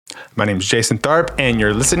My name is Jason Tharp, and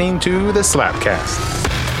you're listening to the Slapcast.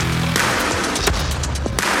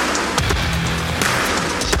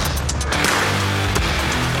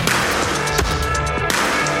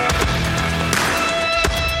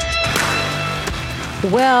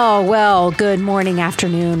 Well, good morning,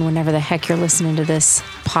 afternoon, whenever the heck you're listening to this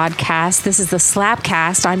podcast. This is the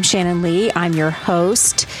Slapcast. I'm Shannon Lee. I'm your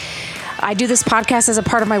host. I do this podcast as a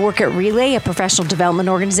part of my work at Relay, a professional development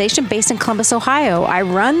organization based in Columbus, Ohio. I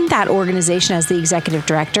run that organization as the executive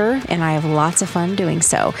director, and I have lots of fun doing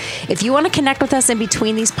so. If you want to connect with us in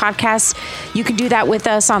between these podcasts, you can do that with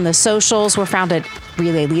us on the socials. We're found at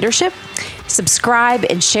Relay Leadership. Subscribe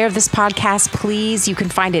and share this podcast, please. You can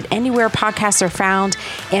find it anywhere podcasts are found.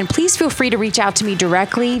 And please feel free to reach out to me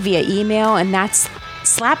directly via email, and that's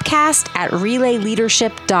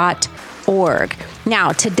slapcast@relayleadership.org.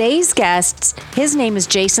 Now, today's guest, his name is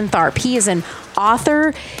Jason Tharp. He is an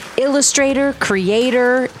author, illustrator,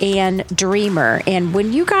 creator, and dreamer. And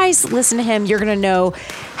when you guys listen to him, you're going to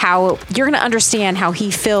understand how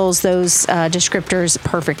he fills those descriptors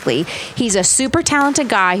perfectly. He's a super talented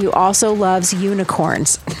guy who also loves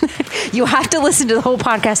unicorns. You'll have to listen to the whole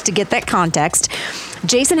podcast to get that context.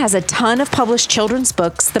 Jason has a ton of published children's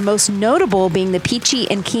books, the most notable being the Peachy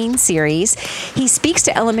and Keen series. He speaks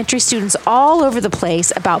to elementary students all over the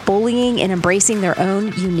place about bullying and embracing their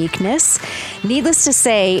own uniqueness. Needless to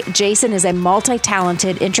say, Jason is a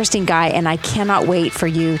multi-talented, interesting guy, and I cannot wait for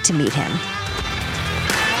you to meet him.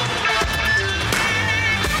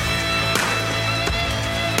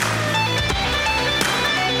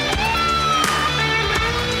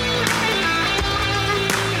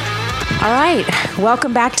 All right.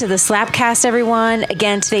 Welcome back to the Slapcast, everyone.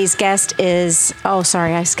 Again, today's guest is... Oh,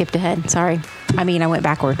 sorry. I skipped ahead. Sorry. I went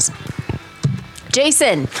backwards.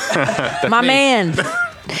 Jason, my man.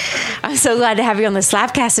 I'm so glad to have you on the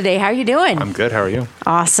Slapcast today. How are you doing? I'm good. How are you?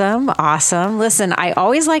 Awesome. Listen, I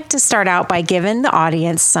always like to start out by giving the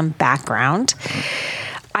audience some background.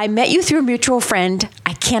 I met you through a mutual friend.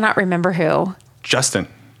 I cannot remember who. Justin.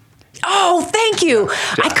 Oh, thank you.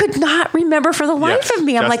 Yeah. I could not remember for the life of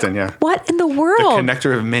me. I'm Justin, what in the world? The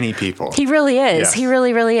connector of many people. He really is. Yes. He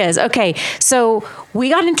really, really is. Okay, so we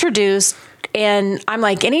got introduced, and I'm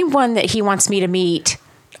like, anyone that he wants me to meet,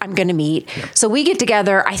 I'm going to meet. Yep. So we get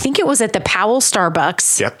together. I think it was at the Powell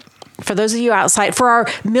Starbucks. Yep. For those of you outside, for our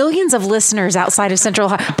millions of listeners outside of Central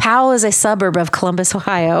Ohio, Powell is a suburb of Columbus,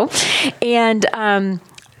 Ohio. And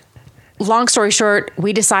long story short,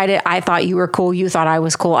 we decided I thought you were cool. You thought I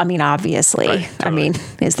was cool. Obviously. Right, totally.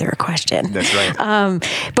 Is there a question? That's right.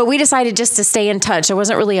 But we decided just to stay in touch. There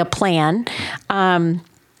wasn't really a plan.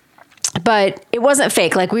 But it wasn't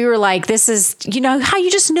fake. Like, we were like, this is, how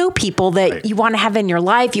you just know people that right. You want to have in your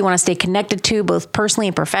life, you want to stay connected to, both personally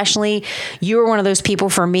and professionally. You were one of those people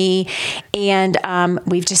for me. And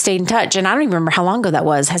we've just stayed in touch. And I don't even remember how long ago that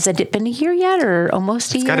was. Has it been a year yet, or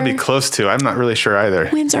almost a year? It's got to be close to. I'm not really sure either.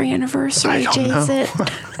 When's our anniversary, I don't Jason? know.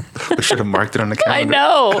 We should have marked it on the calendar. I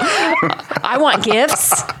know. I want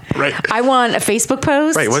gifts. Right. I want a Facebook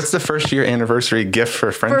post. Right. What's the first year anniversary gift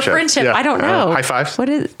for friendship? For friendship. Yeah. I don't know. High fives? What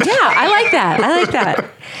is? Yeah, I like that.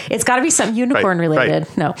 It's got to be something unicorn related.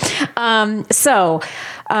 Right. No. So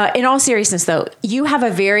in all seriousness, though, you have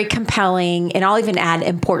a very compelling, and I'll even add,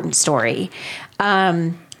 important story.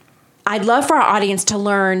 I'd love for our audience to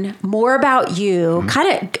learn more about you,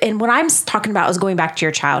 and what I'm talking about is going back to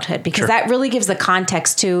your childhood, because that really gives the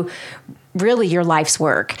context to really your life's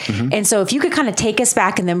work. Mm-hmm. And so if you could kind of take us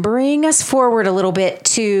back and then bring us forward a little bit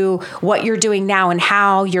to what you're doing now and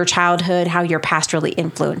how your childhood, how your past really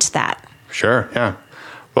influenced that. Sure. Yeah.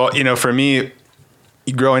 Well, for me,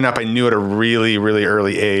 growing up, I knew at a really, really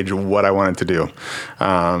early age what I wanted to do.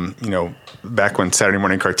 Back when Saturday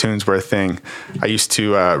morning cartoons were a thing, I used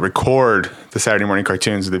to record the Saturday morning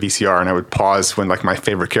cartoons with the VCR, and I would pause when my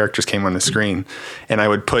favorite characters came on the screen, and I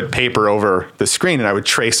would put paper over the screen, and I would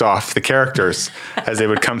trace off the characters as they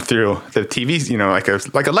would come through the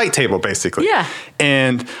TVs, like a light table, basically. Yeah.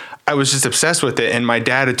 And I was just obsessed with it. And my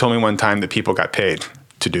dad had told me one time that people got paid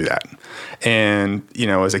to do that. And,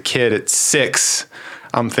 as a kid at 6,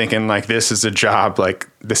 I'm thinking this is a job,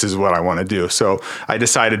 this is what I want to do. So I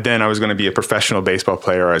decided then I was going to be a professional baseball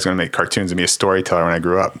player. I was going to make cartoons and be a storyteller when I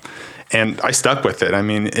grew up. And I stuck with it.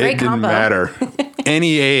 It didn't matter.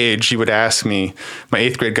 Any age you would ask me. My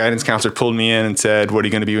 8th grade guidance counselor pulled me in and said, what are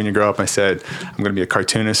you going to be when you grow up? And I said, I'm going to be a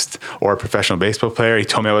cartoonist or a professional baseball player. He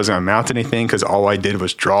told me I wasn't going to amount to anything because all I did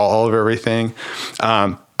was draw all over everything.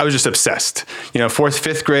 I was just obsessed. 4th,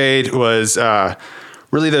 5th grade was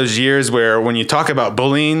really those years where when you talk about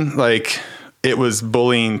bullying, it was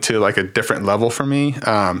bullying to a different level for me.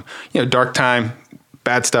 Dark time,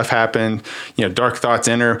 bad stuff happened, dark thoughts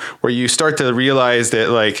enter, where you start to realize that,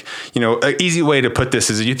 like, an easy way to put this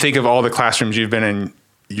is you think of all the classrooms you've been in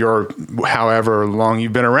however long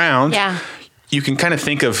you've been around. Yeah. You can kind of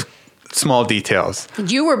think of small details.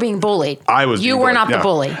 You were being bullied. I was. You were not the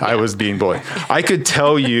bully. I was being bullied. I could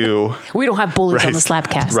tell you. We don't have bullies on the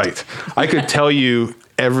Slapcast. Right. I could tell you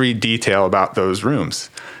every detail about those rooms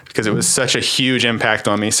because it was such a huge impact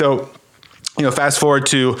on me. So, fast forward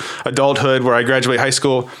to adulthood, where I graduate high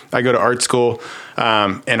school, I go to art school,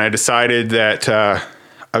 and I decided that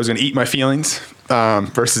I was going to eat my feelings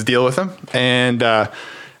versus deal with them. And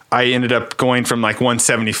I ended up going from like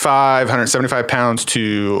 175 pounds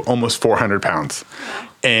to almost 400 pounds.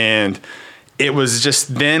 And it was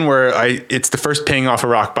just then where it's the first ping off a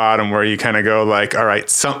rock bottom, where you kind of go like, all right,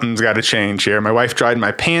 something's got to change here. My wife dried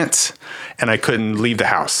my pants and I couldn't leave the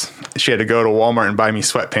house. She had to go to Walmart and buy me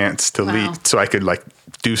sweatpants to leave so I could like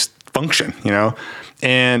do function,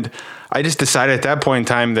 And I just decided at that point in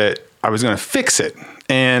time that I was going to fix it.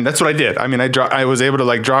 And that's what I did. I mean, I was able to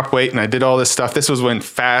like drop weight, and I did all this stuff. This was when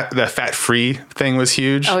the fat-free thing was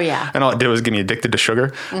huge. Oh, yeah. And all it did was get me addicted to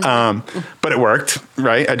sugar. But it worked,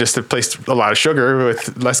 right? I just replaced a lot of sugar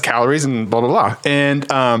with less calories and blah, blah, blah. And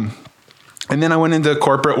then I went into the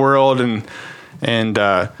corporate world and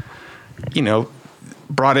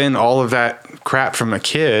brought in all of that crap from a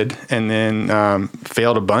kid, and then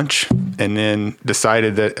failed a bunch, and then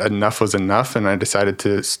decided that enough was enough. And I decided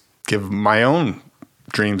to give my own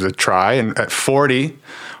dreams a try. And at 40,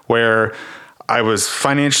 where I was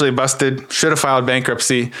financially busted, should have filed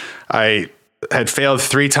bankruptcy, I had failed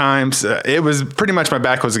 3 times. It was pretty much my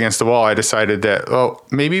back was against the wall. I decided that,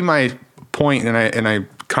 maybe my point, and I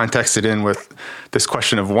contexted in with this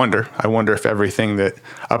question of wonder. I wonder if everything that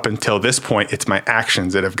up until this point, it's my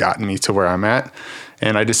actions that have gotten me to where I'm at.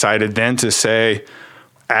 And I decided then to say,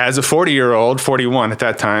 as a 41 at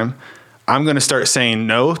that time, I'm going to start saying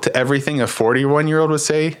no to everything a 41-year-old would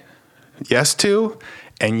say yes to,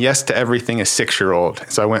 and yes to everything a 6-year-old.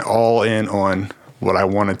 So I went all in on what I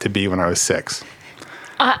wanted to be when I was 6.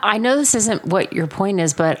 I know this isn't what your point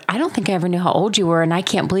is, but I don't think I ever knew how old you were, and I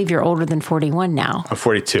can't believe you're older than 41 now. I'm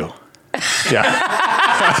 42. Yeah.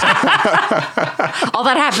 All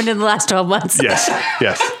that happened in the last 12 months. Yes.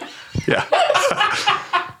 Yeah.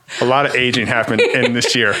 A lot of aging happened in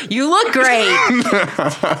this year. You look great.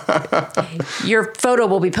 Your photo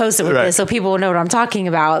will be posted with this, so people will know what I'm talking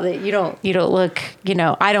about. That you don't look.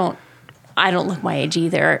 I don't look my age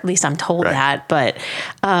either. At least I'm told that. But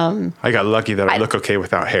I got lucky that I look okay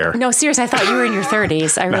without hair. No, seriously, I thought you were in your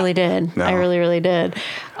 30s. I really did. No. I really, really did.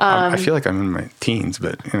 I feel like I'm in my teens,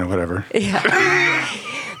 but whatever. Yeah.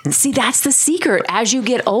 See, that's the secret. As you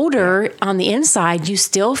get older, on the inside, you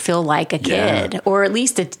still feel like a kid, or at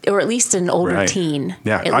least an older teen.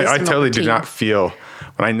 Yeah, I totally do not feel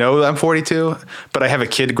when I know that I'm 42, but I have a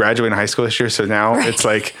kid graduating high school this year, so now it's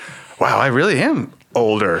like, wow, I really am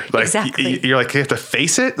older. Like you're like, you have to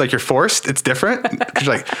face it, like you're forced. It's different. Cause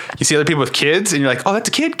you're like, you see other people with kids, and you're like, oh, that's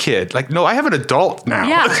a kid. Like, no, I have an adult now.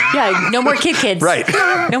 Yeah. No more kids. Right.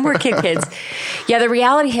 No more kids. Yeah, the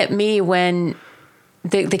reality hit me when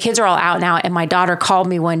the kids are all out now, and my daughter called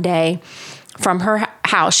me one day from her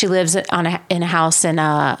house. She lives in a house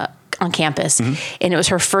on campus, and it was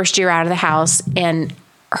her first year out of the house. And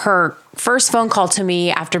her first phone call to me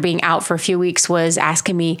after being out for a few weeks was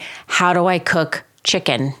asking me, how do I cook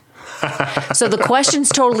chicken? So the questions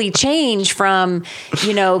totally changed from,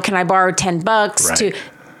 can I borrow $10 to,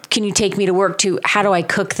 can you take me to work, to how do I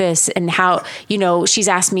cook this? And how, she's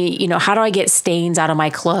asked me, how do I get stains out of my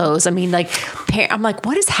clothes? I mean, I'm like,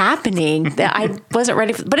 what is happening? I wasn't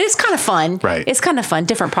ready for, but it's kind of fun. Right. It's kind of fun.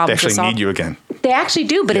 Different problems. They actually need you again. They actually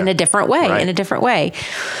do, but in a different way,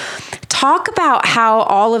 Talk about how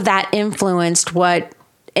all of that influenced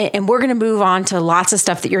and we're going to move on to lots of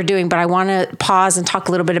stuff that you're doing, but I want to pause and talk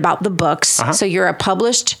a little bit about the books. So you're a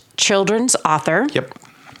published children's author. Yep.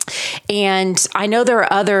 And I know there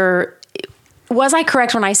are was I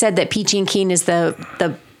correct when I said that Peachy and Keen is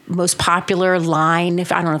the most popular line? I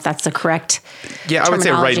don't know if that's the correct I would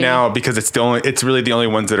say right now, because it's really the only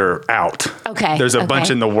ones that are out. Okay. There's a bunch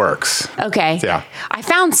in the works. Okay. Yeah. I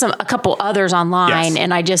found a couple others online,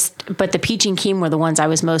 and but the Peachy and Keen were the ones I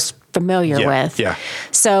was most familiar with. Yeah.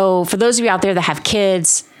 So for those of you out there that have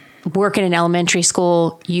kids, work in an elementary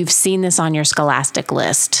school, you've seen this on your Scholastic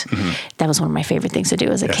list. That was one of my favorite things to do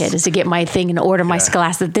as a kid, is to get my thing and order my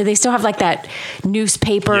Scholastic. They still have like that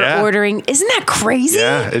newspaper ordering. Isn't that crazy?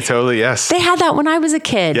 Yeah, it totally, yes. They had that when I was a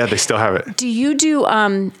kid. Yeah, they still have it. Do you do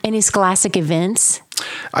any Scholastic events?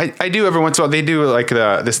 I do every once in a while. They do like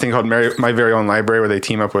this thing called My Very Own Library, where they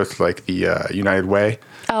team up with like the United Way.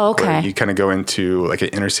 Oh, okay. Where you kind of go into like an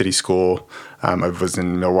inner city school. I was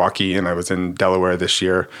in Milwaukee and I was in Delaware this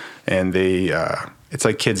year, and it's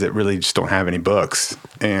like kids that really just don't have any books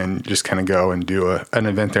and just kind of go and do an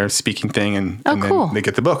event there, speaking thing, and cool. then they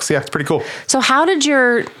get the books. Yeah, it's pretty cool. So how did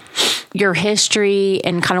your history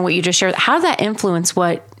and kind of what you just shared, how did that influence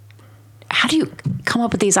how do you come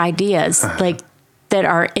up with these ideas like that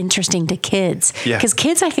are interesting to kids? Yeah. Because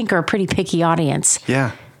kids, I think, are a pretty picky audience.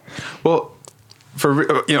 Yeah. Well,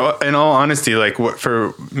 for, in all honesty, like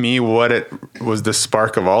for me, what it was, the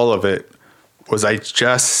spark of all of it was I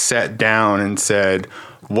just sat down and said,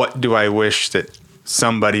 what do I wish that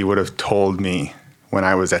somebody would have told me when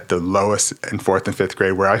I was at the lowest in 4th and 5th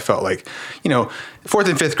grade, where I felt like, 4th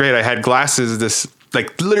and 5th grade, I had glasses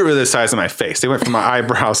like literally the size of my face. They went from my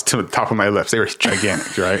eyebrows to the top of my lips. They were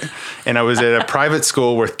gigantic, right? And I was at a private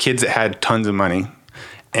school with kids that had tons of money.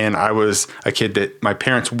 And I was a kid that my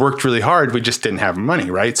parents worked really hard. We just didn't have money,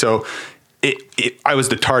 right? So I was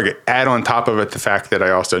the target. Add on top of it the fact that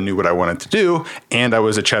I also knew what I wanted to do, and I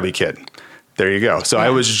was a chubby kid. There you go. So I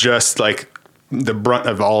was just like the brunt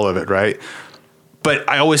of all of it, right? But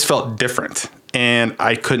I always felt different, and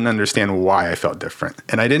I couldn't understand why I felt different.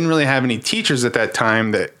 And I didn't really have any teachers at that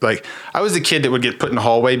time that, like, I was the kid that would get put in the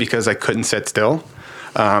hallway because I couldn't sit still.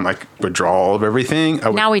 I would draw all of everything.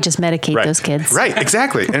 Now we just medicate those kids. Right,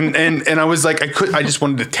 exactly. And I was like, I just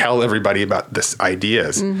wanted to tell everybody about this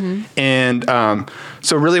ideas. Mm-hmm. And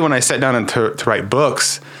so really when I sat down to write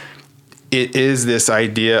books, it is this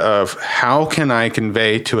idea of how can I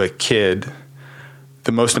convey to a kid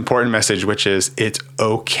the most important message, which is it's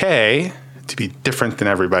okay to be different than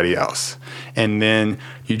everybody else. And then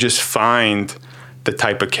you just find the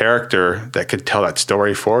type of character that could tell that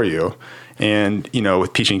story for you. And,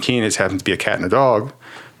 with Peach and Keen, it happens to be a cat and a dog.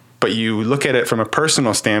 But you look at it from a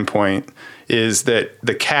personal standpoint, is that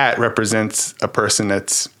the cat represents a person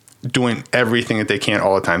that's doing everything that they can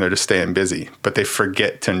all the time. They're just staying busy, but they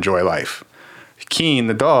forget to enjoy life. Keen,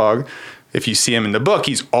 the dog, if you see him in the book,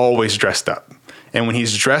 he's always dressed up. And when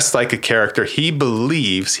he's dressed like a character, he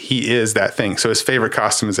believes he is that thing. So his favorite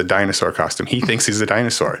costume is a dinosaur costume. He thinks he's a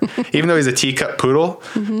dinosaur. Even though he's a teacup poodle,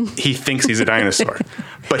 he thinks he's a dinosaur.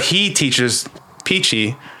 But he teaches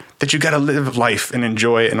Peachy that you got to live life and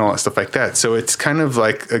enjoy it and all that stuff like that. So it's kind of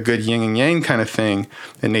like a good yin and yang kind of thing.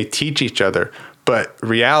 And they teach each other. But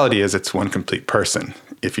reality is it's one complete person,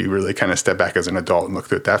 if you really kind of step back as an adult and look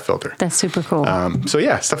through that filter. That's super cool. So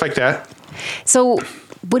yeah, stuff like that. So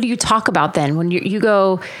what do you talk about then when you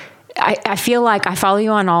go? I feel like I follow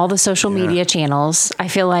you on all the social media channels. I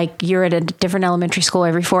feel like you're at a different elementary school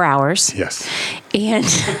every 4 hours. Yes. And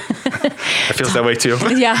I feel that way too.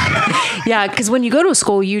 Yeah. Because when you go to a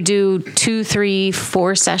school, you do 2, 3,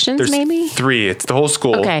 4 sessions. There's maybe 3. It's the whole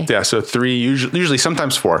school. Okay. Yeah. So 3, usually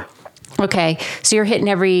sometimes 4. Okay. So you're hitting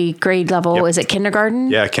every grade level. Yep. Is it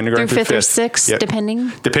kindergarten? Yeah, kindergarten through 5th or 6th, yep.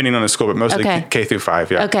 Depending on the school, but mostly K through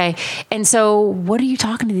 5. Yeah. Okay. And so what are you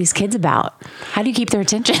talking to these kids about? How do you keep their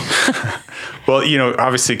attention? Well,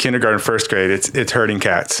 obviously kindergarten, 1st grade, it's herding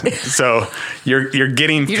cats. So you're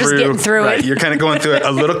getting just getting through right, it. You're kind of going through it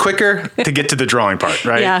a little quicker to get to the drawing part,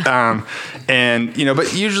 right? Yeah.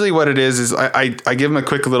 But usually what it is I give them a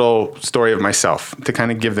quick little story of myself to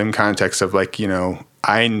kind of give them context of like,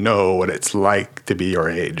 I know what it's like to be your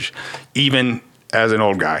age, even as an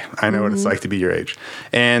old guy. I know what it's like to be your age.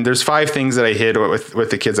 And there's 5 things that I hit with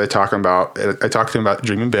the kids I talk about. I talk to them about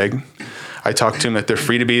dreaming big. I talk to them that they're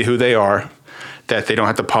free to be who they are, that they don't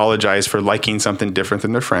have to apologize for liking something different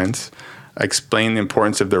than their friends. I explain the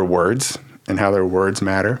importance of their words and how their words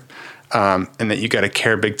matter, and that you got to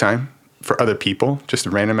care big time for other people, just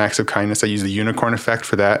random acts of kindness. I use the unicorn effect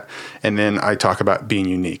for that. And then I talk about being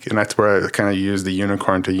unique. And that's where I kind of use the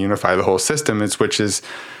unicorn to unify the whole system, which is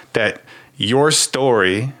that your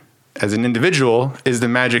story as an individual is the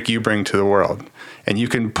magic you bring to the world. And you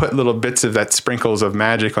can put little bits of that sprinkles of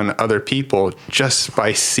magic on other people just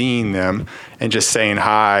by seeing them and just saying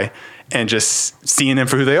hi and just seeing them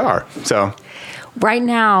for who they are. So right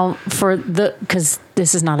now, because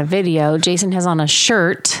this is not a video, Jason has on a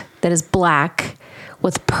shirt that is black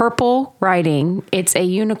with purple writing. It's a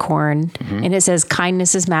unicorn, and it says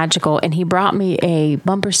kindness is magical. And he brought me a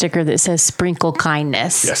bumper sticker that says sprinkle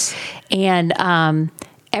kindness. Yes. And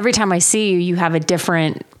every time I see you, you have a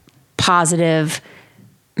different positive,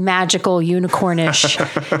 magical,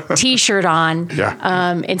 unicornish t-shirt on.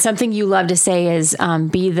 Yeah. And something you love to say is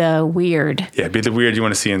be the weird. Yeah, be the weird you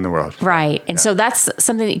want to see in the world. Right. And so that's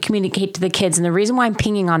something that you communicate to the kids. And the reason why I'm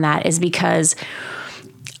pinging on that is because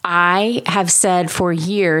I have said for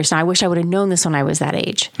years, and I wish I would have known this when I was that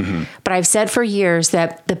age, but I've said for years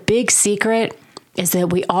that the big secret is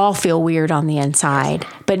that we all feel weird on the inside,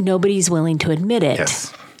 but nobody's willing to admit it.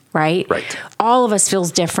 Yes. Right? Right. All of us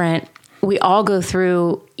feels different. We all go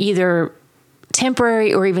through either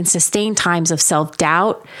temporary or even sustained times of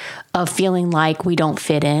self-doubt, of feeling like we don't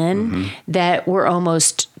fit in, that we're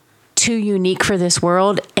almost too unique for this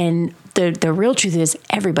world. And the real truth is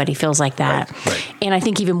everybody feels like that. Right. And I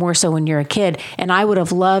think even more so when you're a kid. And I would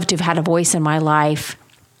have loved to have had a voice in my life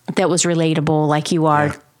that was relatable like you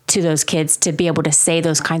are to those kids, to be able to say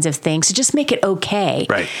those kinds of things, to just make it okay.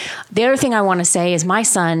 Right. The other thing I want to say is my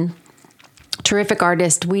son, terrific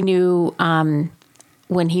artist, we knew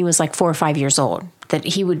when he was like 4 or 5 years old that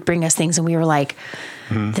he would bring us things and we were like,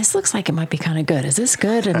 this looks like it might be kind of good. Is this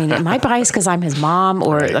good? I mean, am I biased because I'm his mom?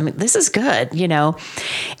 Or, I mean, this is good, you know?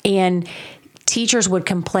 And teachers would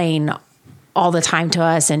complain all the time to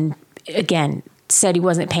us and, again, said he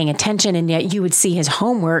wasn't paying attention, and yet you would see his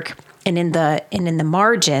homework and in the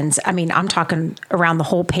margins, I mean, I'm talking around the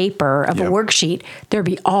whole paper of a worksheet, there'd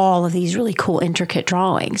be all of these really cool, intricate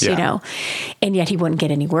drawings, you know, and yet he wouldn't get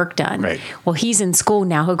any work done. Right. Well, he's in school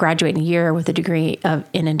now. He'll graduate in a year with a degree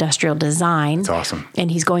in industrial design. That's awesome. And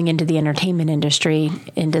he's going into the entertainment industry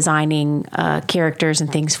in designing characters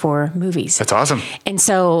and things for movies. That's awesome. And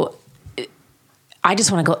so I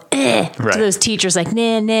just want to go to those teachers like,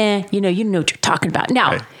 nah, you know what you're talking about.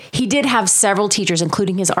 Now, he did have several teachers,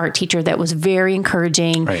 including his art teacher, that was very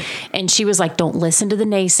encouraging. Right. And she was like, don't listen to the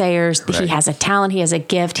naysayers. Right. He has a talent. He has a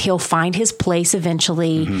gift. He'll find his place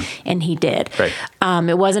eventually. And he did. Right.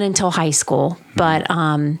 It wasn't until high school, but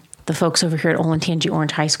the folks over here at Olentangy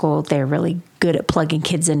Orange High School, they're really good at plugging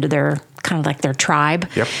kids into their kind of like their tribe.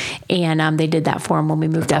 Yep. And they did that for him when we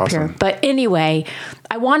moved up here. But anyway,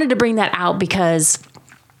 I wanted to bring that out because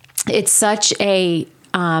it's such a,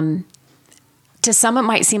 to some it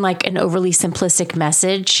might seem like an overly simplistic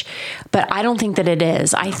message, but I don't think that it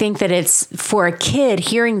is. I think that it's, for a kid,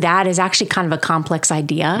 hearing that is actually kind of a complex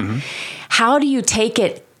idea. How do you take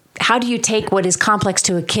it? How do you take what is complex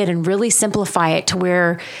to a kid and really simplify it to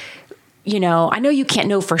where, you know, I know you can't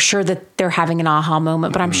know for sure that they're having an aha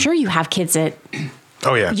moment, but I'm sure you have kids that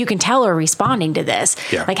you can tell are responding to this.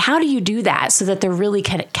 Yeah. Like, how do you do that so that they're really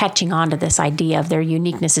catching on to this idea of their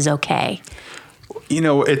uniqueness is okay? You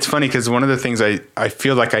know, it's funny because one of the things I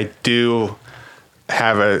feel like I do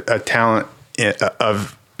have a talent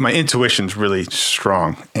of, my intuition's really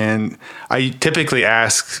strong. And I typically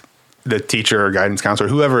ask the teacher or guidance counselor,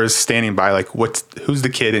 whoever is standing by, like, who's the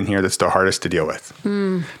kid in here that's the hardest to deal with?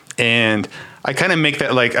 And I kind of make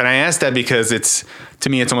that and I ask that because to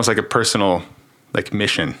me, it's almost like a personal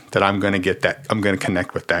mission that I'm going to get that, I'm going to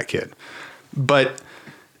connect with that kid. But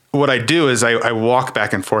what I do is I walk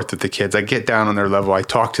back and forth with the kids. I get down on their level. I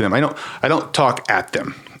talk to them. I don't talk at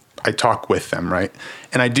them. I talk with them, right?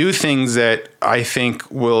 And I do things that I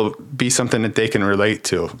think will be something that they can relate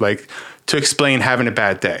to, like to explain having a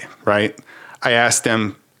bad day, right? I ask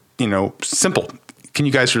them, simple, can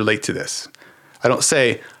you guys relate to this? I don't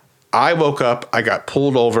say, I woke up, I got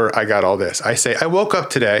pulled over, I got all this. I say, I woke up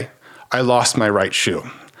today, I lost my right shoe.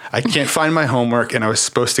 I can't find my homework, and I was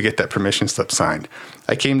supposed to get that permission slip signed.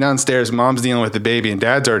 I came downstairs, mom's dealing with the baby, and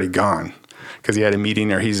dad's already gone because he had a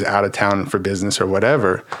meeting or he's out of town for business or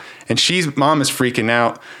whatever. And mom is freaking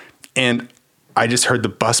out, and I just heard the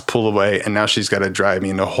bus pull away, and now she's got to drive me.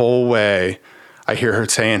 And the whole way, I hear her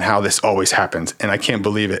saying how this always happens, and I can't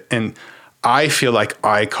believe it. And I feel like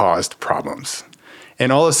I caused problems.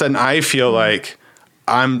 And all of a sudden, I feel like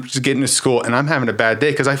I'm just getting to school and I'm having a bad day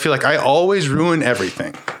because I feel like I always ruin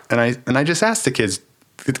everything. And I just ask the kids,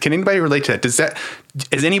 can anybody relate to that?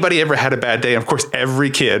 Has anybody ever had a bad day? And of course, every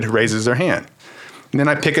kid raises their hand. And then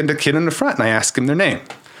I pick a kid in the front and I ask them their name.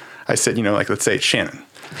 I said, let's say it's Shannon.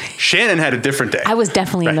 Shannon had a different day. I was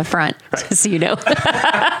definitely in the front, so you know.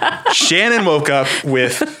 Shannon woke up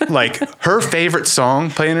with her favorite song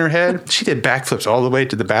playing in her head. She did backflips all the way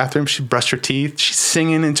to the bathroom. She brushed her teeth. She's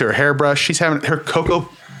singing into her hairbrush. She's having her Cocoa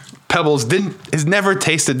Pebbles has never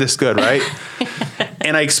tasted this good, right?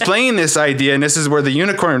 And I explain this idea, and this is where the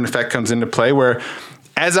unicorn effect comes into play, where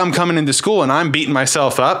as I'm coming into school and I'm beating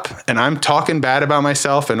myself up and I'm talking bad about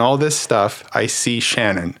myself and all this stuff, I see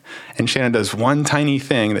Shannon. And Shannon does one tiny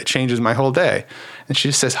thing that changes my whole day. And she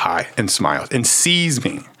just says hi and smiles and sees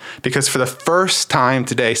me. Because for the first time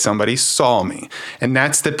today, somebody saw me. And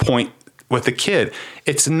that's the point with the kid.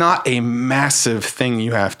 It's not a massive thing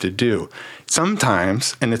you have to do.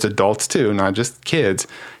 Sometimes, and it's adults too, not just kids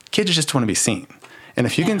just want to be seen. And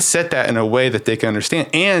if you can set that in a way that they can understand,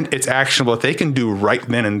 and it's actionable, that they can do right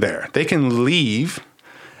then and there. They can leave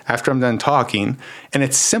after I'm done talking, and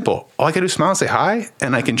it's simple. All I can do is smile and say hi,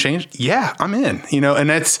 and I can change. Yeah, I'm in.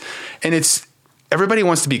 And everybody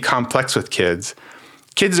wants to be complex with kids.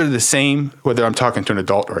 Kids are the same, whether I'm talking to an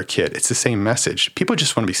adult or a kid. It's the same message. People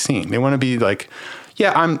just want to be seen. They want to be like,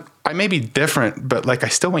 yeah, I may be different, but like I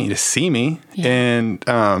still want you to see me. Yeah. And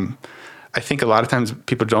I think a lot of times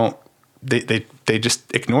people don't. They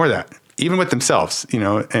just ignore that, even with themselves,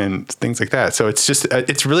 and things like that. So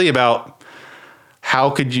it's really about how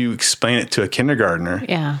could you explain it to a kindergartner?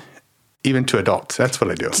 Yeah. Even to adults. That's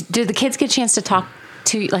what I do. Do the kids get a chance to talk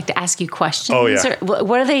to, like, to ask you questions? Oh, yeah. Or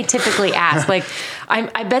what do they typically ask? Like,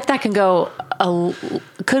 I bet that could go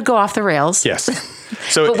off the rails. Yes.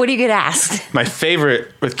 So, but what do you get asked? My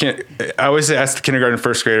favorite I always ask the kindergarten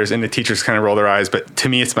first graders, and the teachers kind of roll their eyes, but to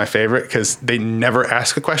me, it's my favorite because they never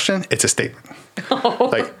ask a question. It's a statement. Oh.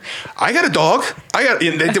 Like, I got a dog.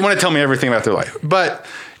 They want to tell me everything about their life. But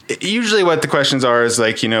usually what the questions are is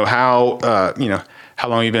like, how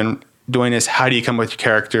long you've been doing this, how do you come up with your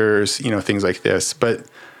characters, things like this. But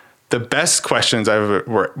the best questions I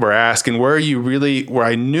were asked, and where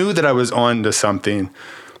I knew that I was on to something,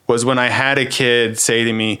 was when I had a kid say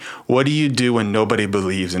to me, what do you do when nobody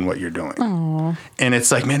believes in what you're doing? Aww. And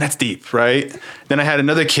it's like, man, that's deep, right? Then I had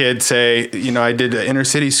another kid say, I did an inner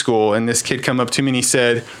city school, and this kid come up to me and he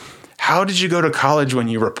said, how did you go to college when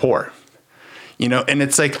you were poor? And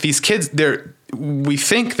it's like these kids, we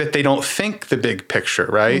think that they don't think the big picture,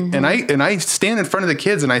 right? Mm-hmm. And I stand in front of the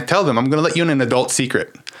kids and I tell them, I'm going to let you in an adult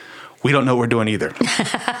secret. We don't know what we're doing either.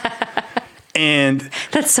 And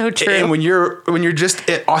that's so true. And when you're just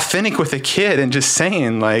authentic with a kid and just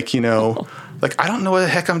saying like, like, I don't know what the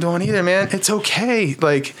heck I'm doing either, man. It's okay.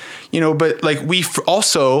 Like, but like we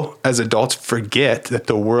also as adults forget that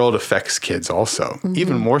the world affects kids also,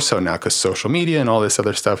 even more so now because social media and all this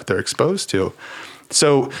other stuff they're exposed to.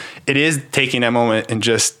 So it is taking that moment and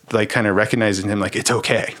just like kind of recognizing him, like, it's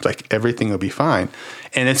okay. Like everything will be fine.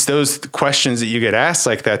 And it's those questions that you get asked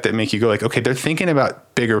like that make you go like, okay, they're thinking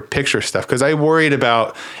about bigger picture stuff. Cause I worried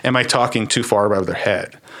about, am I talking too far above their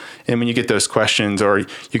head? And when you get those questions, or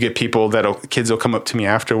you get kids will come up to me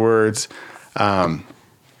afterwards. Some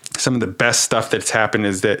of the best stuff that's happened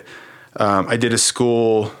is that I did a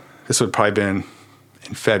school, this would probably been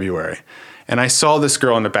in February. And I saw this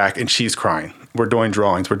girl in the back and she's crying. We're doing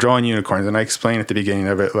drawings. We're drawing unicorns. And I explained at the beginning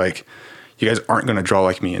of it, like, you guys aren't going to draw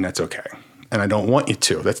like me, and that's okay. And I don't want you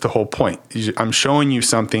to. That's the whole point. I'm showing you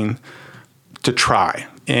something to try.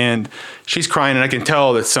 And she's crying, and I can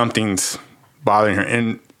tell that something's bothering her.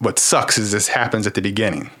 And what sucks is this happens at the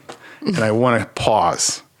beginning. And I want to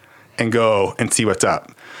pause and go and see what's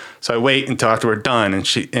up. So I wait until after we're done,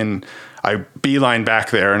 and I beeline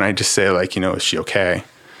back there, and I just say, like, is she okay?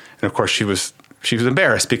 And of course she was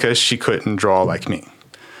embarrassed because she couldn't draw like me.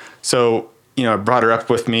 So, I brought her up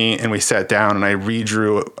with me and we sat down and I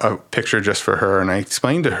redrew a picture just for her. And I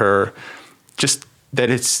explained to her just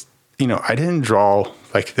that it's, I didn't draw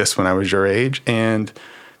like this when I was your age. And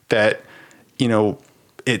that,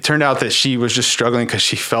 it turned out that she was just struggling because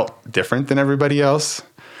she felt different than everybody else.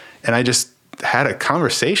 And I just had a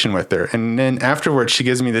conversation with her. And then afterwards she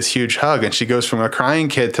gives me this huge hug and she goes from a crying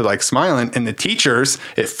kid to like smiling, and the teachers,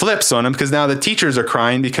 it flips on them because now the teachers are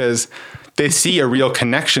crying because they see a real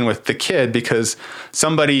connection with the kid, because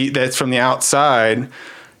somebody that's from the outside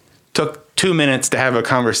took 2 minutes to have a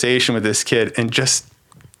conversation with this kid and just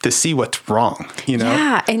to see what's wrong,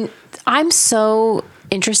 Yeah. And I'm so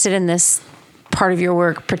interested in this part of your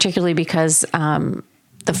work, particularly because,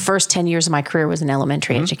 the first 10 years of my career was in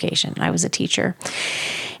elementary education. I was a teacher.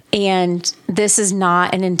 And this is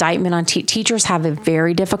not an indictment on teachers have a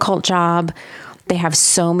very difficult job. They have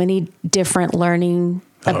so many different learning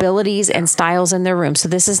abilities and styles in their room. So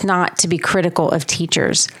this is not to be critical of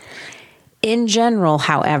teachers. In general,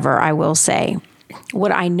 however, I will say,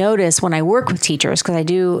 what I notice when I work with teachers, because I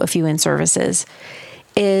do a few in-services,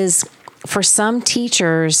 is for some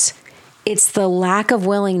teachers, it's the lack of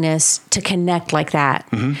willingness to connect like that.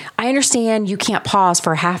 Mm-hmm. I understand you can't pause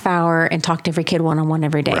for a half hour and talk to every kid one-on-one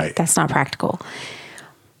every day. Right. That's not practical.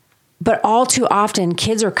 But all too often,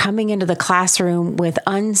 kids are coming into the classroom with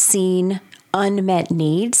unseen, unmet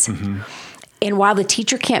needs. Mm-hmm. And while the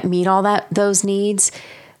teacher can't meet all those needs,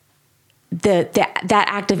 that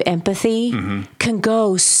act of empathy can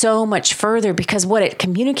go so much further, because what it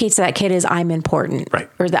communicates to that kid is, I'm important. Right.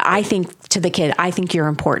 Or that I think to the kid, I think you're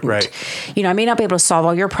important. Right. I may not be able to solve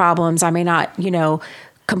all your problems. I may not,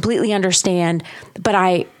 completely understand,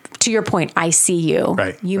 but to your point, I see you.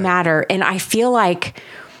 Right. You matter. And I feel like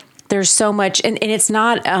there's so much, and it's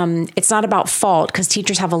not about fault, because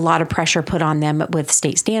teachers have a lot of pressure put on them with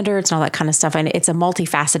state standards and all that kind of stuff. And it's a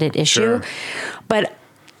multifaceted issue, but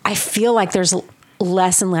I feel like there's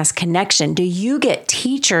less and less connection. Do you get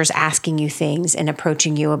teachers asking you things and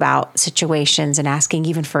approaching you about situations and asking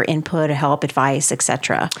even for input, help, advice,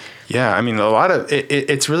 etc.? Yeah, I mean, a lot of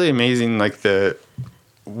it's really amazing, like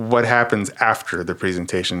what happens after the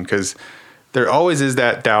presentation, because there always is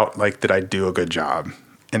that doubt, like, did I do a good job?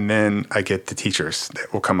 And then I get the teachers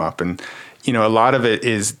that will come up, and a lot of it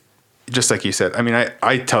is just like you said. I mean,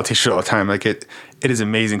 I tell teachers all the time, like it is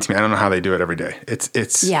amazing to me. I don't know how they do it every day.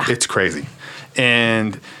 It's crazy.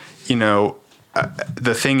 And,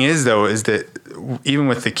 the thing is, though, is that even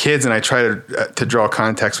with the kids, and I try to draw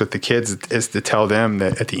context with the kids, is to tell them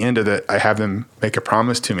that at the end of it, I have them make a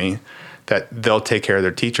promise to me that they'll take care of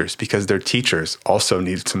their teachers, because their teachers also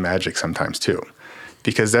need some magic sometimes too.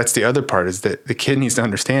 Because that's the other part, is that the kid needs to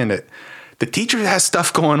understand that the teacher has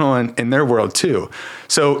stuff going on in their world too.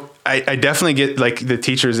 So I definitely get, like, the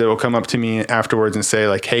teachers that will come up to me afterwards and say,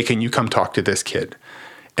 like, hey, can you come talk to this kid?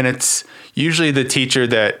 And it's usually the teacher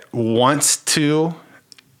that wants to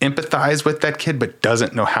empathize with that kid, but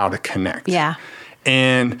doesn't know how to connect. Yeah.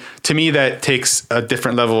 And to me, that takes a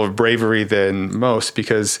different level of bravery than most,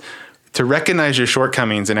 because to recognize your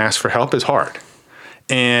shortcomings and ask for help is hard.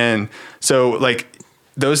 And so, like,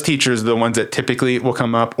 those teachers are the ones that typically will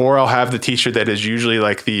come up, or I'll have the teacher that is usually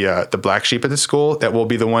like the black sheep of the school, that will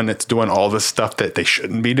be the one that's doing all the stuff that they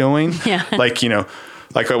shouldn't be doing. Yeah. Like,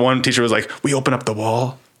 like one teacher was like, we open up the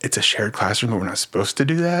wall. It's a shared classroom, but we're not supposed to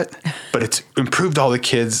do that. But it's improved all the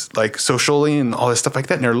kids, like, socially and all this stuff like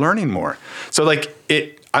that, and they're learning more. So, like,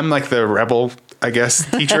 I'm like the rebel, I guess,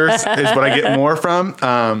 teachers is what I get more from.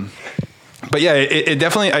 But yeah, I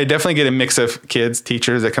definitely get a mix of kids,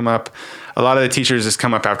 teachers that come up. A lot of the teachers just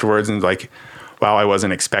come up afterwards and like, wow, I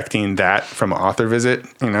wasn't expecting that from an author visit,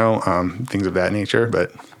 things of that nature.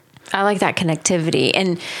 But I like that connectivity.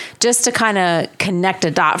 And just to kind of connect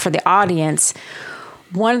a dot for the audience,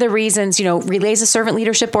 one of the reasons, Relay's a servant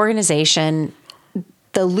leadership organization.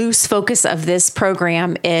 The loose focus of this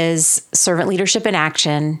program is servant leadership in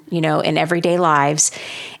action, in everyday lives.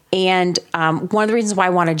 And one of the reasons why I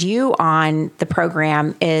wanted you on the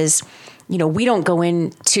program is, we don't go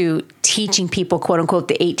into teaching people, quote unquote,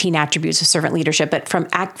 the 18 attributes of servant leadership. But from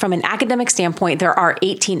an academic standpoint, there are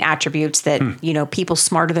 18 attributes that, people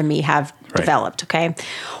smarter than me have developed. Okay.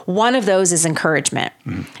 One of those is encouragement.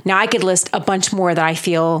 Now, I could list a bunch more that I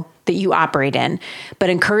feel that you operate in,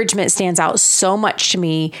 but encouragement stands out so much to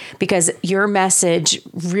me, because your message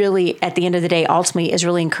really, at the end of the day, ultimately is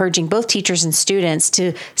really encouraging both teachers and students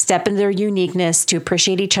to step into their uniqueness, to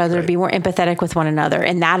appreciate each other, be more empathetic with one another.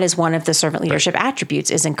 And that is one of the servant leadership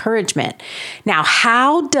attributes, is encouragement. Now,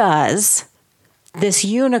 how does this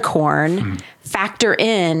unicorn factor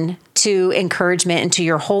in to encouragement and to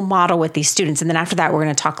your whole model with these students? And then after that, we're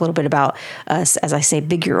going to talk a little bit about us, as I say,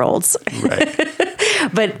 big-year-olds. Right.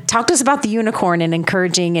 But talk to us about the unicorn and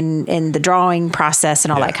encouraging and the drawing process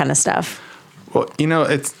and all that kind of stuff. Well,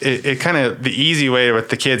 it kind of, the easy way with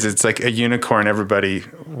the kids, it's like a unicorn. Everybody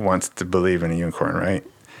wants to believe in a unicorn, right?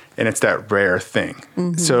 And it's that rare thing.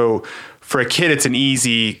 Mm-hmm. So for a kid, it's an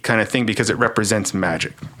easy kind of thing because it represents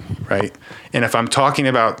magic, right? And if I'm talking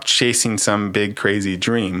about chasing some big, crazy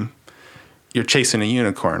dream, you're chasing a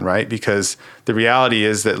unicorn, right? Because the reality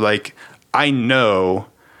is that, like, I know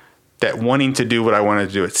that wanting to do what I wanted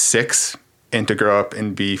to do at 6 and to grow up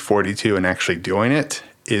and be 42 and actually doing it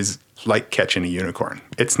is like catching a unicorn.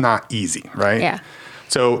 It's not easy, right? Yeah.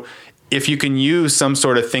 So if you can use some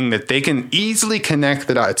sort of thing that they can easily connect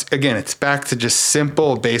the dots, again, it's back to just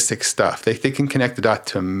simple, basic stuff. They can connect the dot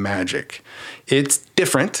to magic. It's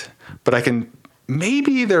different, but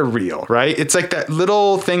maybe they're real, right? It's like that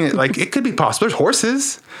little thing that, like, it could be possible. There's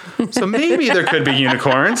horses. So maybe there could be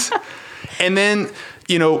unicorns. And then,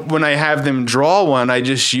 when I have them draw one, I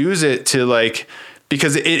just use it to, like,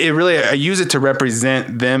 because it really, I use it to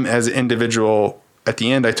represent them as an individual. At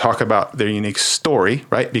the end, I talk about their unique story,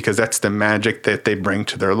 right? Because that's the magic that they bring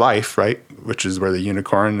to their life, right? Which is where the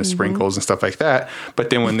unicorn, the sprinkles and stuff like that. But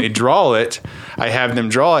then when they draw it, I have them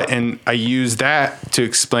draw it, and I use that to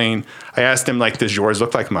explain. I ask them, like, does yours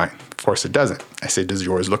look like mine? Of course it doesn't. I say, does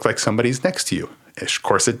yours look like somebody's next to you? Of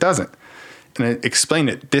course it doesn't. And I explain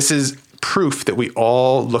it. This is proof that we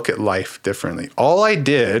all look at life differently. All I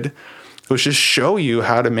did was just show you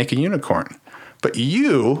how to make a unicorn. But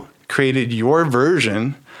you created your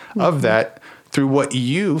version of that through what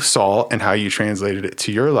you saw and how you translated it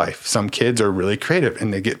to your life. Some kids are really creative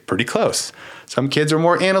and they get pretty close. Some kids are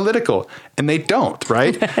more analytical and they don't,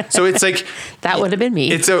 right? So it's like that would have been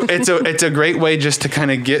me. It's a great way just to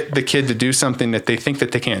kind of get the kid to do something that they think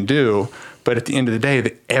that they can't do. But at the end of the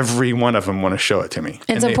day, every one of them want to show it to me.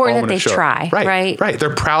 It's important that they try, right? Right.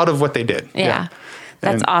 They're proud of what they did. Yeah.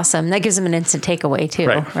 That's awesome. That gives them an instant takeaway too.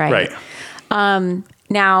 Right.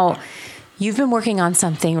 Now, you've been working on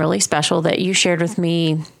something really special that you shared with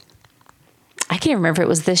me. I can't remember if it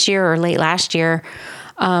was this year or late last year,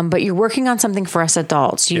 but you're working on something for us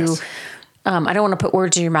adults. Yes. I don't want to put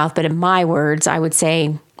words in your mouth, but in my words, I would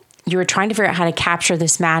say you were trying to figure out how to capture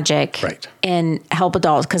this magic and help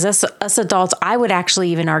adults. Because us adults, I would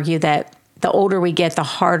actually even argue that the older we get, the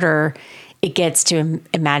harder it gets to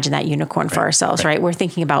imagine that unicorn for ourselves, right? We're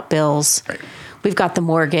thinking about bills. Right. We've got the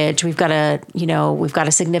mortgage. We've got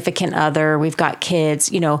a significant other. We've got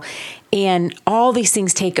kids, and all these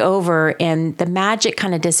things take over, and the magic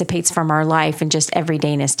kind of dissipates from our life, and just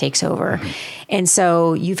everydayness takes over. Mm-hmm. And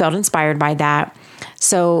so you felt inspired by that.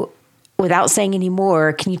 So without saying any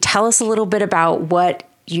more, can you tell us a little bit about what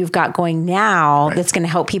you've got going now that's going to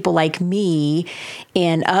help people like me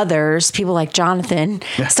and others, people like Jonathan,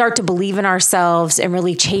 start to believe in ourselves and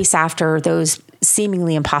really chase after those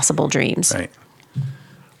seemingly impossible dreams? Right.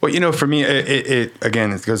 Well, for me, it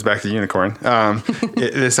goes back to the unicorn.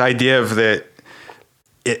 This idea of that,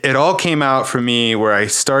 it all came out for me where I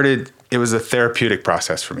started. It was a therapeutic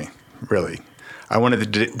process for me, really. I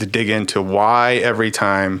wanted to dig into why every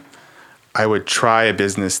time I would try a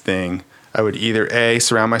business thing, I would either A,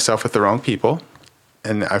 surround myself with the wrong people,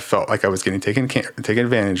 and I felt like I was getting taken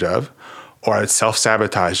advantage of, or I would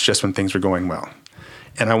self-sabotage just when things were going well.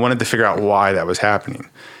 And I wanted to figure out why that was happening.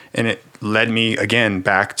 And it led me, again,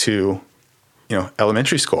 back to,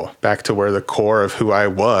 elementary school, back to where the core of who I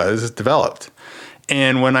was developed.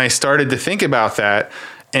 And when I started to think about that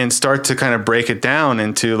and start to kind of break it down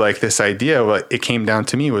into like this idea, what it came down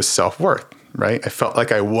to me was self-worth. Right? I felt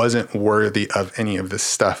like I wasn't worthy of any of this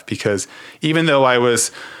stuff because even though I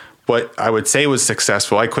was what I would say was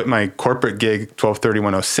successful, I quit my corporate gig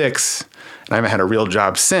 12/31/06 and I haven't had a real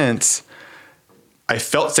job since. I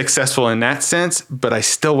felt successful in that sense, but I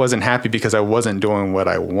still wasn't happy because I wasn't doing what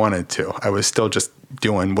I wanted to. I was still just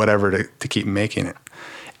doing whatever to keep making it.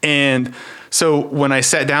 And so when I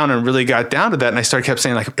sat down and really got down to that and I kept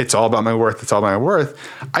saying like, it's all about my worth. It's all about my worth.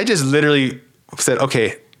 I just literally said,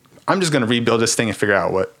 okay, I'm just going to rebuild this thing and figure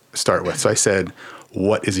out what to start with. So I said,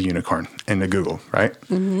 what is a unicorn into Google, right?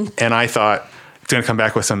 Mm-hmm. And I thought it's going to come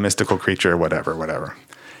back with some mystical creature, whatever.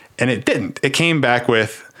 And it didn't. It came back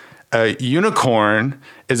with a unicorn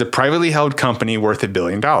is a privately held company worth $1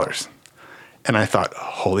 billion. And I thought,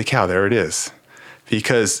 holy cow, there it is.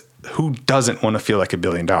 Because who doesn't want to feel like $1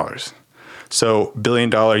 billion? So $1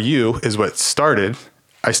 billion you is what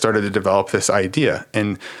I started to develop this idea.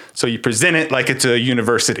 And so you present it like it's a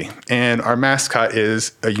university and our mascot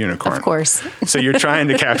is a unicorn. Of course. So you're trying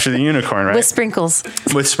to capture the unicorn, right? With sprinkles.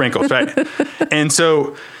 With sprinkles, right. And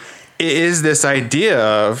so it is this idea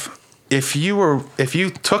of if you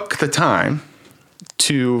took the time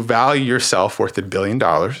to value yourself worth $1 billion,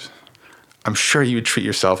 I'm sure you would treat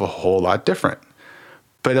yourself a whole lot different.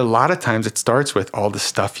 But a lot of times it starts with all the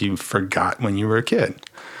stuff you forgot when you were a kid.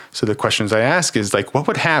 So the questions I ask is like, what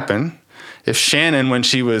would happen if Shannon, when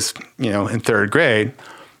she was, in third grade,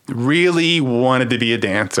 really wanted to be a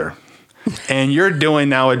dancer? And you're doing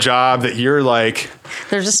now a job that you're like...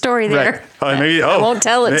 There's a story there. Right. I won't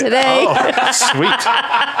tell it today. Oh, sweet.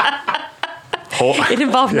 It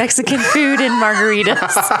involved Mexican food and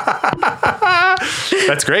margaritas.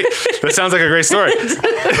 That's great. That sounds like a great story.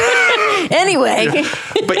 Anyway.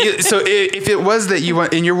 But so if it was that you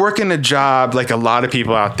want, and you're working a job like a lot of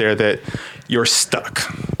people out there that you're stuck.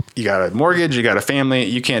 You got a mortgage, you got a family,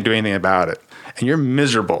 you can't do anything about it. And you're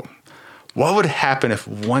miserable. What would happen if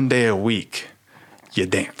one day a week you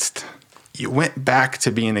danced? You went back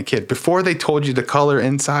to being a kid before they told you to color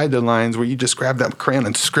inside the lines where you just grabbed that crayon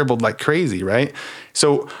and scribbled like crazy, right?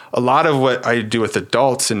 So a lot of what I do with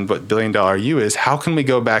adults and what $1 Billion You is, how can we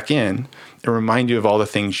go back in and remind you of all the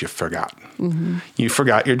things you forgot? Mm-hmm. You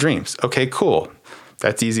forgot your dreams. Okay, cool.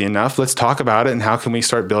 That's easy enough. Let's talk about it and how can we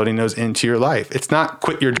start building those into your life? It's not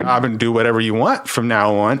quit your job and do whatever you want from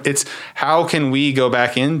now on. It's how can we go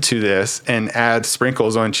back into this and add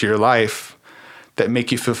sprinkles onto your life that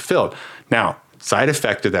make you fulfilled? Now, side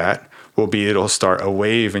effect of that will be it'll start a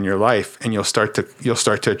wave in your life and you'll start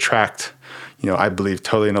to attract, I believe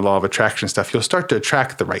totally in the law of attraction stuff. You'll start to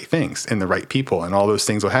attract the right things and the right people and all those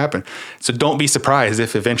things will happen. So don't be surprised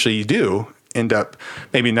if eventually you do end up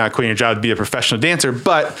maybe not quitting your job to be a professional dancer,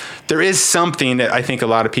 but there is something that I think a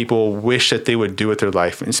lot of people wish that they would do with their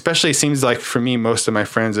life. And especially it seems like for me, most of my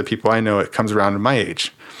friends and people I know, it comes around in my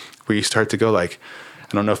age where you start to go like,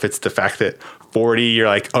 I don't know if it's the fact that 40, you're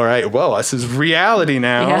like, all right, well, this is reality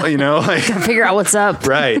now, like gotta figure out what's up.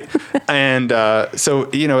 Right. And, so,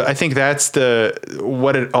 I think that's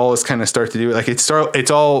what it all is kind of start to do. Like it's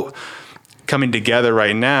all coming together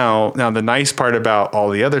right now. Now, the nice part about all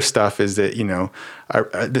the other stuff is that,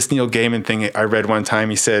 this Neil Gaiman thing I read one time,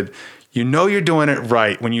 he said, you're doing it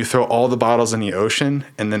right when you throw all the bottles in the ocean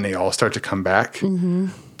and then they all start to come back. Mm-hmm.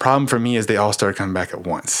 Problem for me is they all started coming back at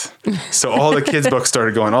once. So all the kids' books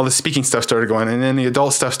started going, all the speaking stuff started going, and then the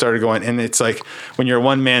adult stuff started going. And it's like when you're a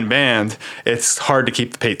one-man band, it's hard to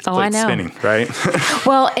keep the plate spinning, right?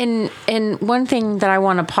 Well, and one thing that I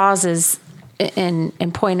want to pause is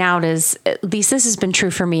and point out is, at least this has been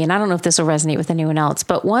true for me, and I don't know if this will resonate with anyone else,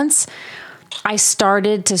 but once I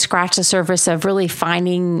started to scratch the surface of really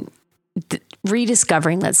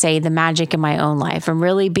rediscovering, let's say, the magic in my own life and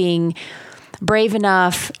really being brave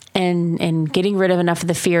enough and getting rid of enough of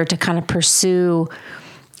the fear to kind of pursue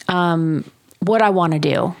what I want to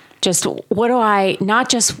do. Not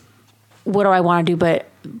just what do I want to do, but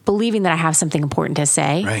believing that I have something important to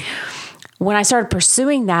say. Right. When I started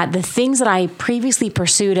pursuing that, the things that I previously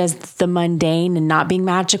pursued as the mundane and not being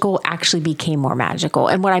magical actually became more magical.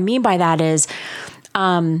 And what I mean by that is,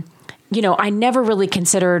 I never really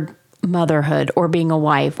considered motherhood or being a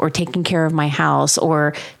wife or taking care of my house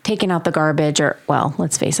or taking out the garbage well,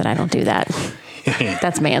 let's face it, I don't do that.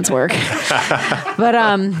 That's man's work. But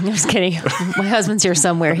I'm just kidding. My husband's here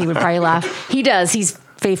somewhere. He would probably laugh. He does. He's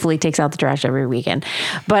faithfully takes out the trash every weekend.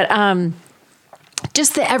 But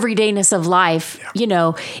just the everydayness of life,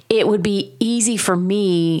 it would be easy for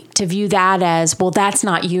me to view that as, well, that's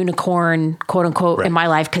not unicorn, quote unquote, right, in my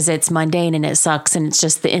life because it's mundane and it sucks and it's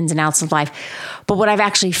just the ins and outs of life. But what I've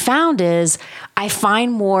actually found is I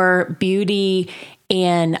find more beauty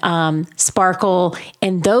and sparkle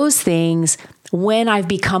in those things when I've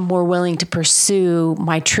become more willing to pursue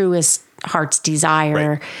my truest heart's desire,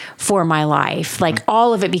 right, for my life. Mm-hmm. Like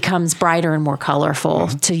all of it becomes brighter and more colorful,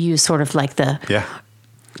 mm-hmm, to use sort of like the,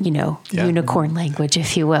 unicorn language,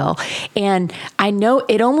 if you will. And I know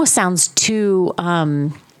it almost sounds too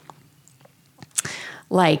Pollyannish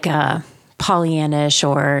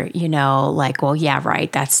or, well, yeah,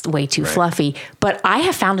 right, that's way too fluffy. But I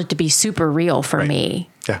have found it to be super real for me.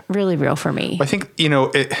 Yeah. Really real for me. I think,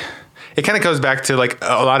 it kind of goes back to like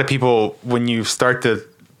a lot of people, when you start to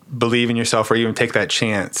believe in yourself or even take that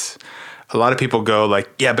chance, a lot of people go like,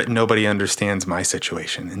 yeah, but nobody understands my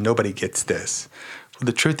situation and nobody gets this. Well,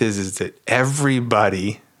 the truth is that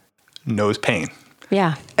everybody knows pain.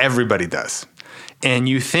 Yeah. Everybody does. And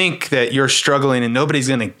you think that you're struggling and nobody's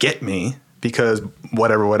going to get me because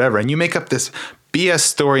whatever. And you make up this BS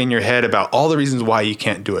story in your head about all the reasons why you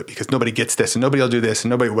can't do it because nobody gets this and nobody will do this and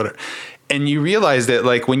nobody whatever. And you realize that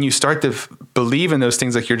like when you start to believe in those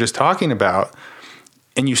things like you're just talking about,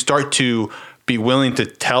 and you start to be willing to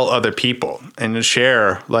tell other people and to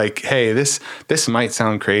share like, hey, this might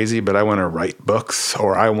sound crazy, but I want to write books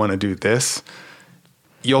or I want to do this.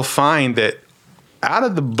 You'll find that out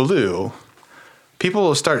of the blue, people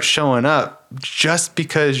will start showing up just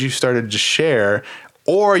because you started to share,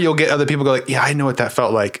 or you'll get other people go like, yeah, I know what that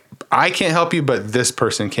felt like. I can't help you, but this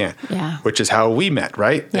person can. Yeah. Which is how we met,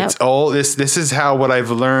 right? Yep. It's all this is how what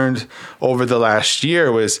I've learned over the last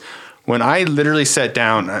year was when I literally sat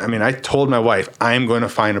down, I told my wife, I'm going to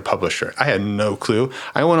find a publisher. I had no clue.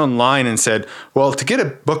 I went online and said, well, to get a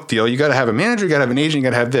book deal, you got to have a manager, you got to have an agent, you got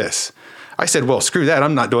to have this. I said, well, screw that.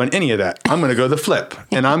 I'm not doing any of that. I'm going to go the flip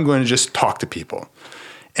and I'm going to just talk to people.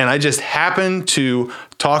 And I just happened to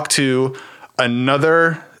talk to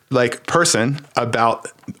another person about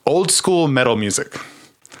old school metal music.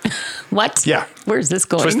 What? Yeah. Where's this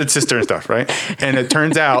going? Twisted Sister and stuff, right? And it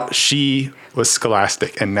turns out she was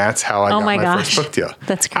Scholastic, and that's how I got my first book deal.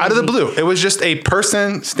 That's crazy. Out of the blue. It was just a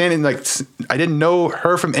person standing I didn't know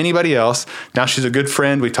her from anybody else. Now she's a good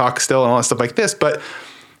friend. We talk still and all that stuff like this. But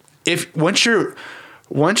once you're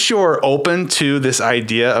open to this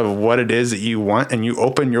idea of what it is that you want, and you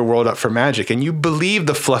open your world up for magic, and you believe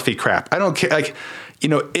the fluffy crap, I don't care.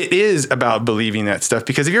 It is about believing that stuff,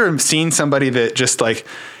 because if you're seeing somebody that just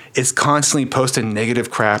is constantly posting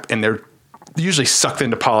negative crap, and they're usually sucked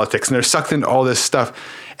into politics and they're sucked into all this stuff,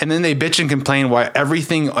 and then they bitch and complain why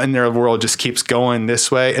everything in their world just keeps going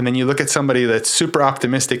this way. And then you look at somebody that's super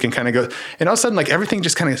optimistic and kind of goes, and all of a sudden, everything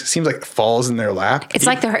just kind of seems like it falls in their lap. It's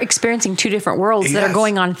like they're experiencing two different worlds that are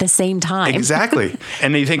going on at the same time. Exactly.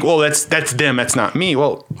 And you think, well, that's them. That's not me.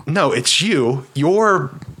 Well, no, it's you. You're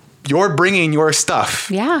bringing your stuff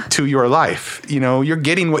to your life. You're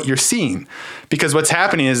getting what you're seeing, because what's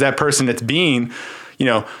happening is that person that's being,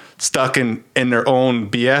 stuck in their own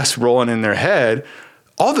BS rolling in their head,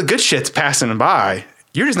 all the good shit's passing by.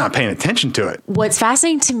 You're just not paying attention to it. What's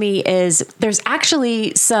fascinating to me is there's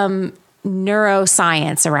actually some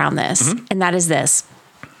neuroscience around this, mm-hmm. and that is this.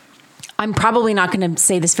 I'm probably not going to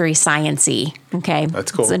say this very science-y. Okay.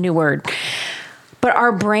 That's cool. It's a new word. But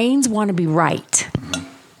our brains want to be right.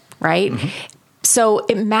 Right? Mm-hmm. So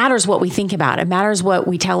it matters what we think about. It matters what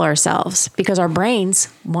we tell ourselves, because our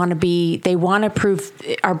brains want to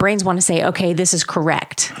say, okay, this is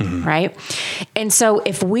correct. Mm-hmm. Right. And so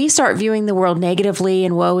if we start viewing the world negatively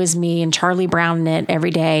and woe is me and Charlie Brown in it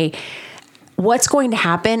every day, what's going to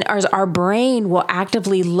happen is our brain will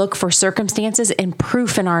actively look for circumstances and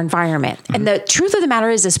proof in our environment. Mm-hmm. And the truth of the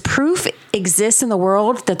matter is proof exists in the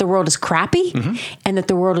world that the world is crappy mm-hmm. and that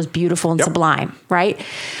the world is beautiful and yep. sublime, right?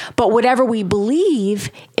 But whatever we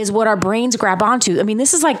believe is what our brains grab onto. I mean,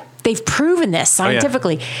 this is like, they've proven this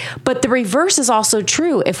scientifically. Oh, yeah. But the reverse is also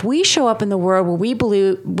true. If we show up in the world where we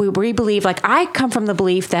believe, like I come from the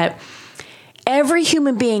belief that every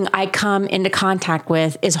human being I come into contact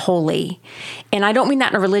with is holy. And I don't mean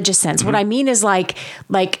that in a religious sense. Mm-hmm. What I mean is like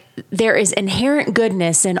there is inherent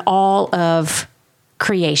goodness in all of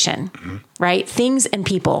creation, mm-hmm. right? Things and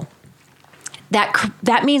people.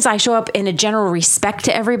 That means I show up in a general respect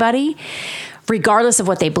to everybody, regardless of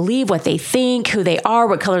what they believe, what they think, who they are,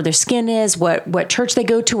 what color their skin is, what church they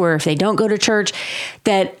go to, or if they don't go to church.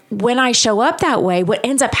 That when I show up that way, what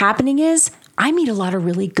ends up happening is I meet a lot of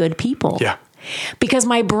really good people. Yeah. Because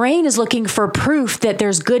my brain is looking for proof that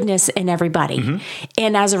there's goodness in everybody. Mm-hmm.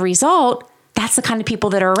 And as a result, that's the kind of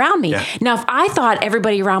people that are around me. Yeah. Now, if I thought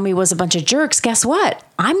everybody around me was a bunch of jerks, guess what?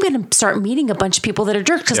 I'm going to start meeting a bunch of people that are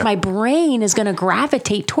jerks because my brain is going to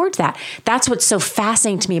gravitate towards that. That's what's so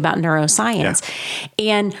fascinating to me about neuroscience.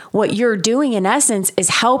 Yeah. And what you're doing in essence is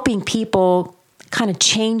helping people kind of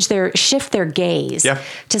shift their gaze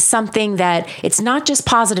to something that it's not just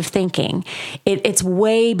positive thinking. It's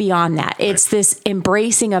way beyond that. Right. It's this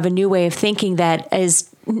embracing of a new way of thinking that is,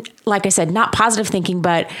 like I said, not positive thinking,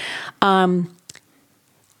 but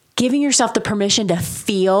giving yourself the permission to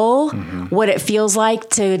feel mm-hmm. what it feels like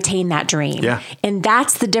to attain that dream. Yeah. And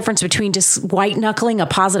that's the difference between just white knuckling a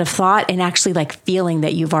positive thought and actually like feeling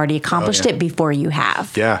that you've already accomplished it before you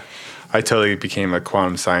have. Yeah. I totally became a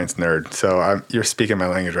quantum science nerd. So you're speaking my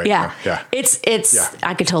language right now. Yeah. It's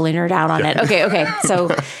I could totally nerd out on it. Okay.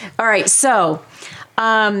 So, all right. So,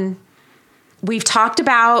 we've talked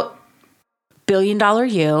about $1 billion you.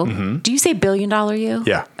 Mm-hmm. Do you say $1 billion you?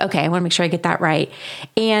 Yeah. Okay. I want to make sure I get that right.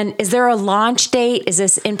 And is there a launch date? Is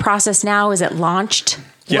this in process now? Is it launched?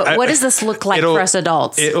 Yeah, what does this look like for us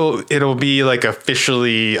adults? It'll be like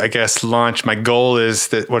officially, I guess, launch. My goal is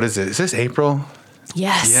that, what is it? Is this April?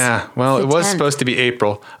 Yes. Yeah. Well, it was supposed to be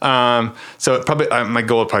April. So it probably my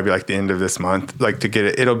goal would probably be like the end of this month, like to get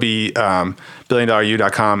it. It'll be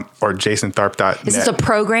billiondollar.com or jasontharp.net. Is this a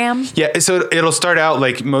program? Yeah. So it'll start out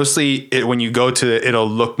like mostly when you go to it, it'll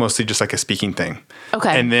look mostly just like a speaking thing.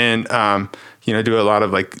 Okay. And then, do a lot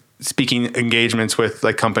of like speaking engagements with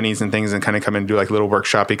like companies and things and kind of come and do like little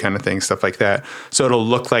workshopy kind of things, stuff like that. So it'll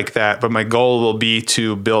look like that. But my goal will be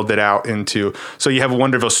to build it out into, so you have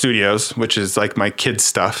Wonderville Studios, which is like my kids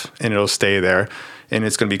stuff, and it'll stay there. And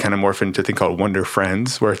it's going to be kind of morphed into a thing called Wonder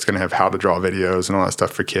Friends, where it's going to have how to draw videos and all that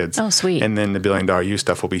stuff for kids. Oh, sweet. And then the $1 billion you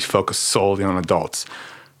stuff will be focused solely on adults.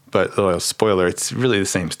 But a little spoiler, it's really the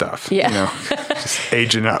same stuff. Yeah. Just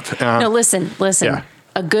aging up. No, listen. Yeah.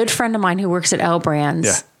 A good friend of mine who works at L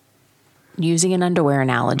Brands, using an underwear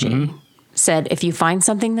analogy, mm-hmm. said, if you find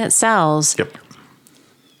something that sells,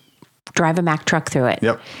 drive a Mack truck through it.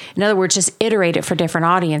 Yep. In other words, just iterate it for different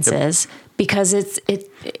audiences because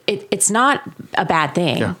it's not a bad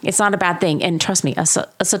thing. Yeah. It's not a bad thing. And trust me, us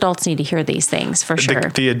adults need to hear these things for sure.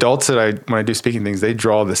 The adults when I do speaking things, they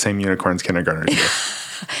draw the same unicorns kindergartners do.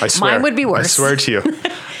 I swear. Mine would be worse. I swear to you.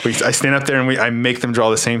 I stand up there and I make them draw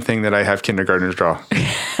the same thing that I have kindergartners draw.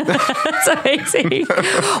 That's amazing.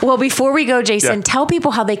 Well, before we go, Jason, tell people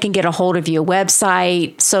how they can get a hold of you.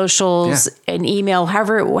 Website, socials, an email,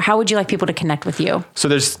 how would you like people to connect with you? So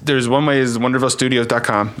there's one way is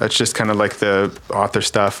wondervillestudios.com. That's just kind of like the author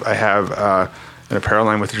stuff. I have an apparel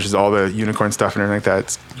line which is all the unicorn stuff and everything like that.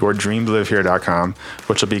 It's yourdreamlivhere.com,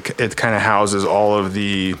 which it kind of houses all of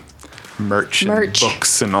the merch and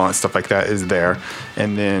books and all that stuff like that is there.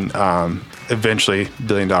 And then eventually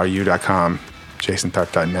billiondollarU.com,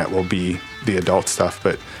 jasontharp.net will be the adult stuff.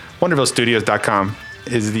 But wondervillestudios.com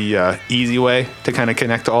is the easy way to kind of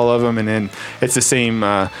connect to all of them. And then it's the same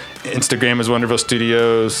Instagram as Wonderville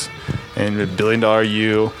Studios and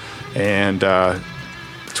billiondollarU, and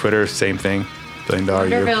Twitter, same thing,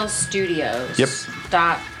 billiondollarU.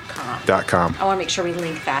 wondervillestudios.com. I want to make sure we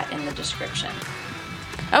link that in the description.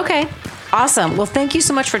 Okay. Awesome. Well, thank you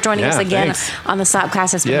so much for joining us again on the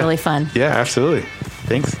Slapcast. It's been really fun. Yeah, absolutely.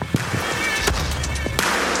 Thanks.